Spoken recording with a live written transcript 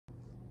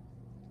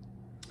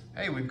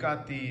Hey, we've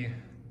got the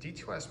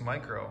D2S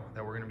Micro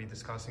that we're going to be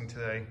discussing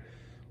today.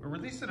 We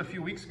released it a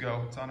few weeks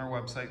ago. It's on our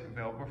website,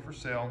 available for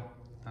sale.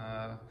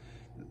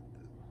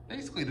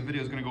 Basically, the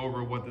video is going to go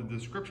over what the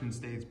description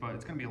states, but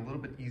it's going to be a little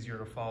bit easier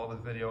to follow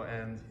the video,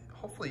 and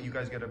hopefully you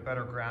guys get a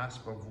better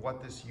grasp of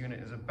what this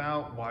unit is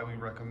about, why we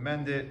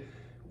recommend it,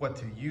 what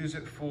to use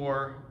it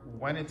for,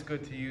 when it's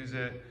good to use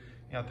it,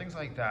 things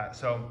like that.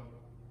 So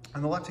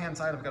on the left-hand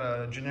side, I've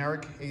got a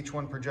generic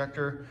H1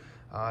 projector.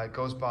 It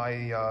goes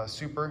by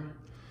Super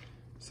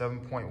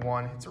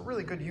 7.1. It's a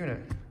really good unit.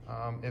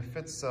 It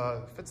fits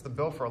the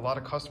bill for a lot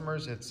of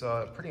customers. It's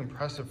pretty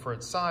impressive for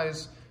its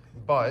size,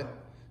 but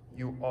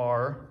you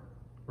are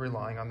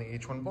relying on the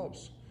H1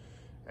 bulbs.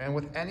 And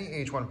with any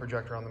H1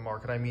 projector on the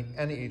market, I mean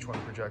any H1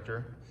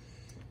 projector,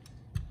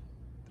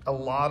 a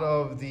lot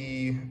of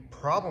the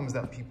problems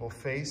that people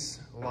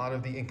face, a lot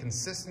of the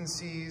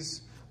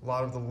inconsistencies, a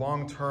lot of the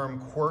long-term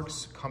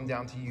quirks come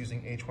down to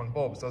using H1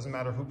 bulbs. Doesn't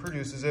matter who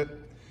produces it.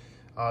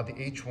 The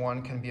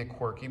H1 can be a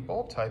quirky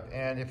bulb type,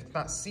 and if it's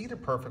not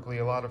seated perfectly,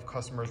 a lot of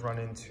customers run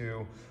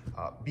into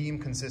beam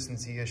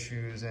consistency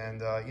issues,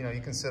 and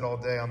you can sit all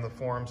day on the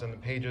forums and the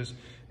pages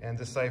and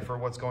decipher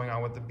what's going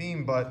on with the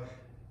beam, but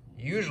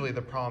usually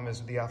the problem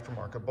is the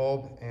aftermarket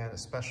bulb, and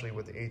especially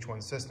with the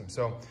H1 system.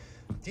 So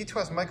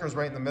D2S Micro is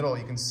right in the middle.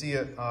 You can see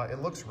it.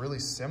 It looks really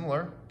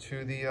similar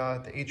to the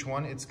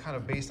H1. It's kind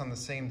of based on the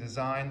same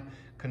design.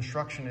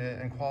 Construction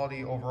and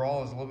quality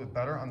overall is a little bit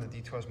better on the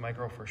D2S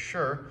Micro for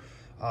sure.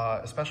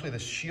 Especially the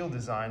shield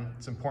design.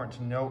 It's important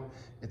to note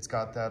it's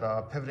got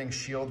that pivoting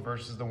shield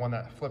versus the one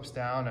that flips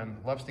down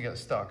and loves to get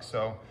stuck.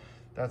 So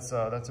that's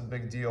a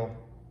big deal.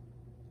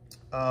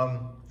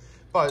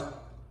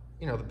 But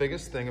the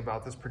biggest thing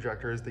about this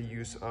projector is the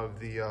use of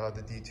the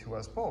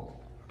D2S bulb.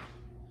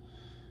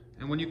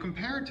 And when you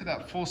compare it to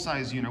that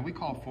full-size unit, we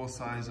call it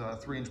full-size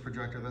 3-inch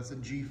projector. That's a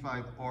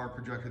G5R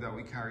projector that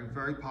we carry,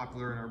 very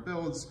popular in our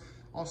builds.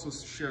 Also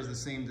shares the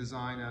same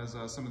design as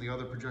some of the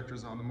other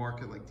projectors on the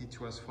market, like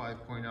D2S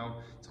 5.0.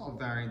 It's all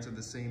variants of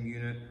the same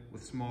unit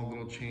with small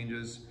little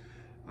changes.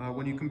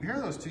 When you compare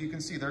those two, you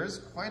can see there is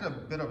quite a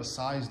bit of a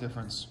size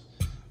difference.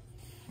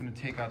 I'm going to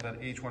take out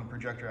that H1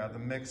 projector out of the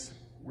mix.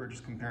 We're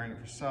just comparing it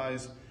for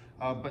size.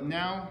 But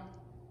now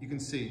you can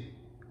see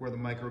where the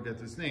Micro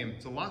gets its name.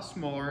 It's a lot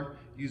smaller,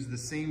 uses the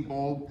same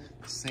bulb,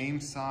 the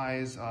same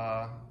size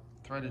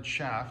threaded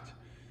shaft.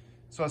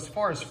 So as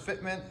far as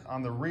fitment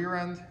on the rear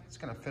end, it's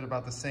going to fit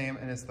about the same,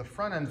 and it's the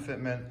front end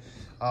fitment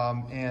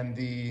and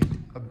the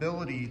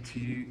ability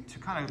to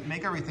kind of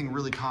make everything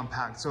really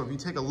compact. So if you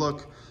take a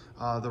look,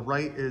 the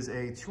right is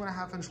a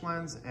 2.5-inch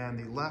lens and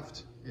the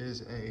left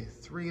is a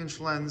 3-inch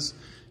lens.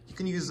 You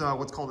can use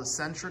what's called a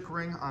centric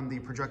ring on the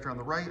projector on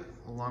the right,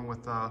 along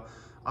with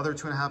other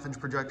 2.5-inch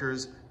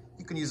projectors.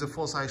 You can use a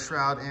full-size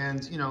shroud,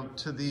 and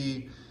to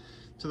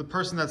the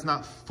person that's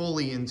not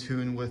fully in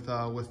tune with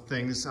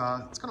things,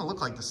 it's going to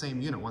look like the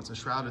same unit once the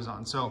shroud is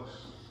on. So,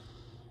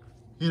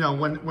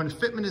 when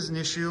fitment is an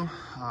issue,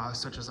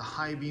 such as a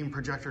high beam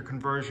projector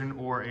conversion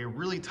or a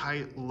really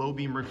tight low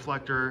beam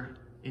reflector,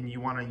 and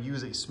you want to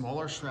use a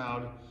smaller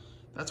shroud,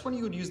 that's when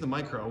you would use the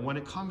Micro. When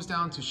it comes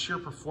down to sheer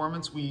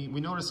performance, we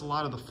notice a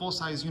lot of the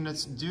full-size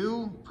units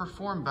do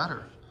perform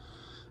better.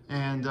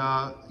 And,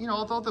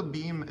 although the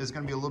beam is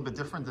going to be a little bit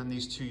different than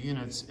these two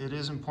units, it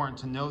is important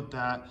to note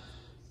that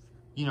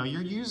you're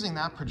using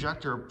that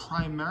projector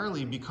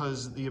primarily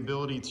because the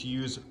ability to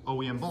use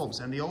OEM bulbs.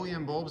 And the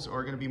OEM bulbs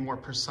are going to be more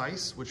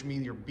precise, which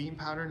means your beam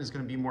pattern is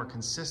going to be more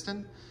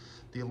consistent.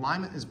 The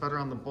alignment is better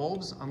on the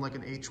bulbs, unlike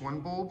an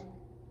H1 bulb.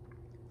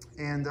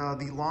 And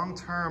the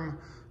long-term,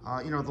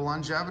 the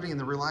longevity and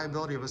the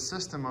reliability of a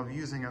system of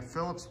using a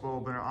Phillips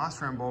bulb and an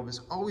Osram bulb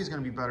is always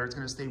going to be better. It's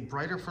going to stay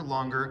brighter for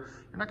longer.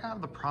 You're not going to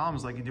have the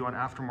problems like you do on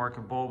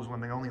aftermarket bulbs when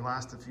they only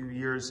last a few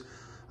years.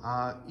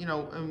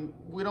 And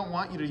we don't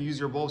want you to use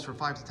your bulbs for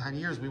 5 to 10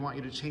 years. We want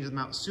you to change them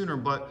out sooner,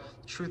 but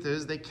the truth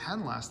is they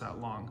can last that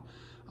long.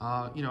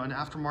 In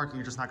aftermarket,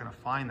 you're just not going to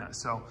find that.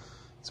 So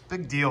it's a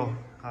big deal.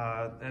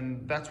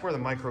 And that's where the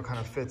Micro kind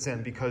of fits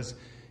in, because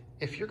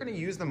if you're going to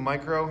use the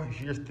Micro, if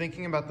you're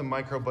thinking about the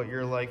Micro, but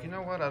you're like, you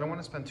know what, I don't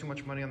want to spend too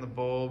much money on the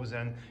bulbs,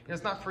 and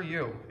it's not for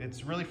you.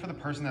 It's really for the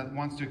person that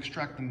wants to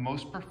extract the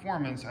most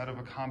performance out of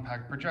a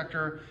compact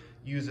projector,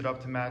 use it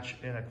up to match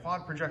in a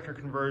quad projector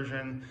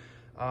conversion.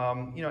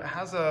 It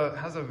has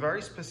a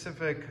very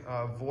specific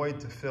void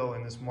to fill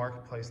in this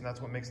marketplace, and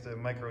that's what makes the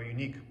Micro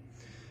unique.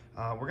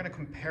 We're going to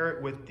compare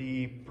it with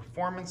the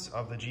performance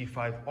of the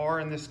G5R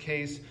in this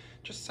case,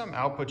 just some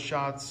output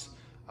shots,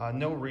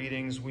 no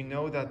readings. We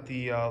know that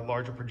the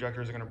larger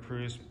projectors are going to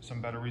produce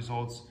some better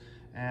results,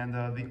 and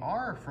the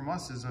R from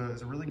us is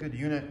a really good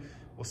unit.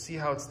 We'll see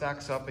how it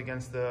stacks up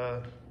against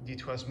the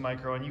D2S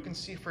Micro, and you can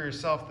see for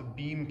yourself the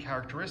beam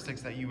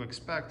characteristics that you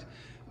expect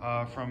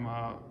from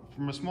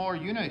a smaller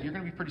unit. You're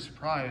going to be pretty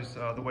surprised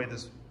the way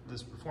this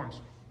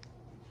performs.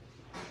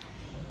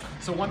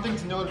 So one thing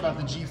to note about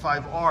the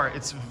G5R,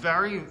 it's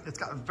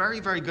got very,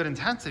 very good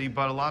intensity,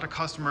 but a lot of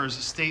customers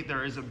state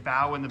there is a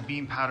bow in the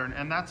beam pattern,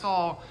 and that's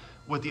all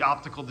with the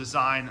optical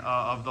design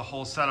of the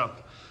whole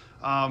setup.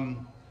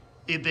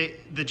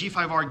 the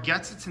G5R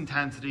gets its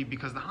intensity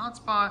because the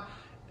hotspot,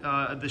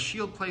 the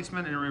shield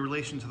placement in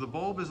relation to the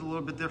bulb is a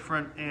little bit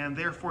different, and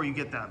therefore you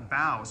get that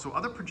bow. So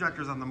other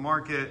projectors on the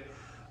market,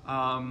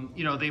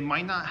 you know, they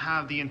might not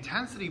have the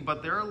intensity,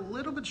 but they're a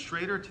little bit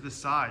straighter to the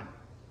side.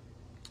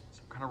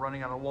 So I'm kind of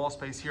running out of wall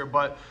space here,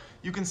 but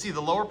you can see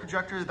the lower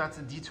projector, that's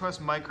a D2S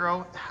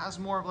Micro. It has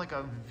more of like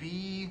a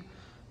V,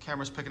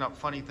 camera's picking up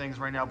funny things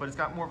right now, but it's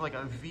got more of like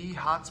a V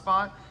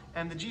hotspot.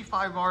 And the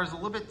G5R is a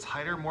little bit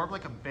tighter, more of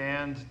like a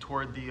band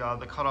toward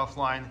the cutoff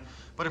line.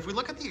 But if we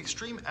look at the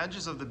extreme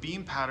edges of the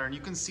beam pattern,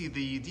 you can see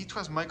the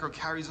D2S Micro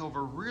carries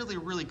over really,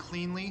 really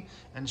cleanly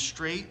and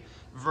straight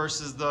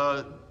versus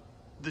the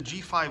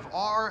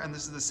G5R, and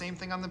this is the same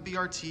thing on the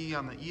BRT,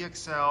 on the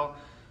EXL.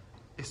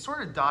 It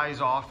sort of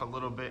dies off a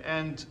little bit,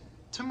 and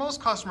to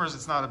most customers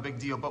it's not a big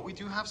deal, but we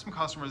do have some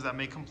customers that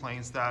make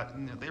complaints that,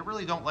 you know, they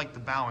really don't like the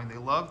bowing. They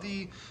love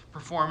the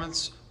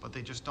performance, but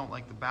they just don't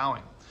like the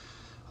bowing.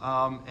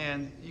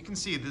 And you can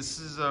see this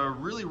is a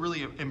really,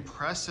 really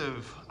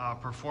impressive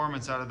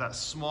performance out of that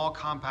small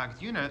compact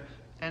unit,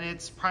 and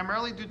it's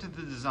primarily due to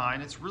the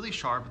design. It's really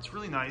sharp, it's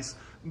really nice,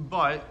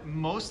 but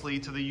mostly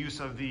to the use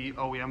of the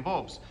OEM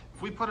bulbs.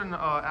 If we put an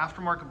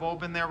aftermarket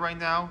bulb in there right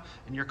now,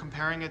 and you're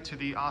comparing it to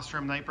the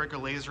Osram Nightbreaker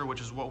laser,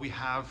 which is what we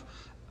have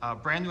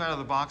brand new out of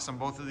the box on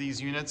both of these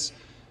units,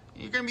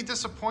 you're going to be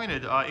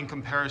disappointed in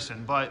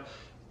comparison. But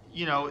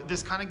you know,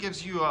 this kind of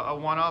gives you a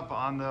one-up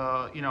on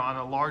the, you know, on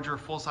a larger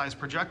full-size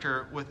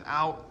projector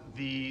without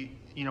the,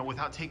 you know,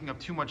 without taking up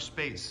too much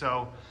space.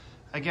 So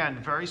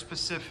again, very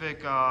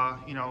specific,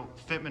 you know,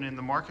 fitment in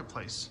the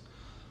marketplace.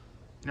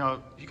 You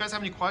know, if you guys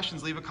have any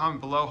questions, leave a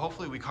comment below.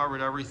 Hopefully we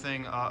covered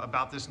everything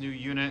about this new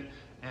unit,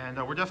 and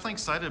we're definitely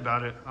excited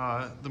about it.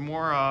 The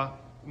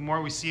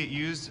more we see it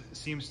used,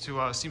 seems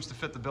to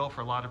fit the bill for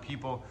a lot of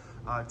people.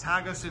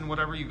 Tag us in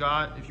whatever you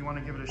got if you want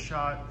to give it a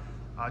shot.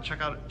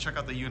 Check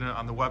out the unit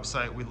on the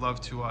website. We'd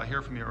love to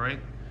hear from you, all right?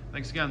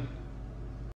 Thanks again.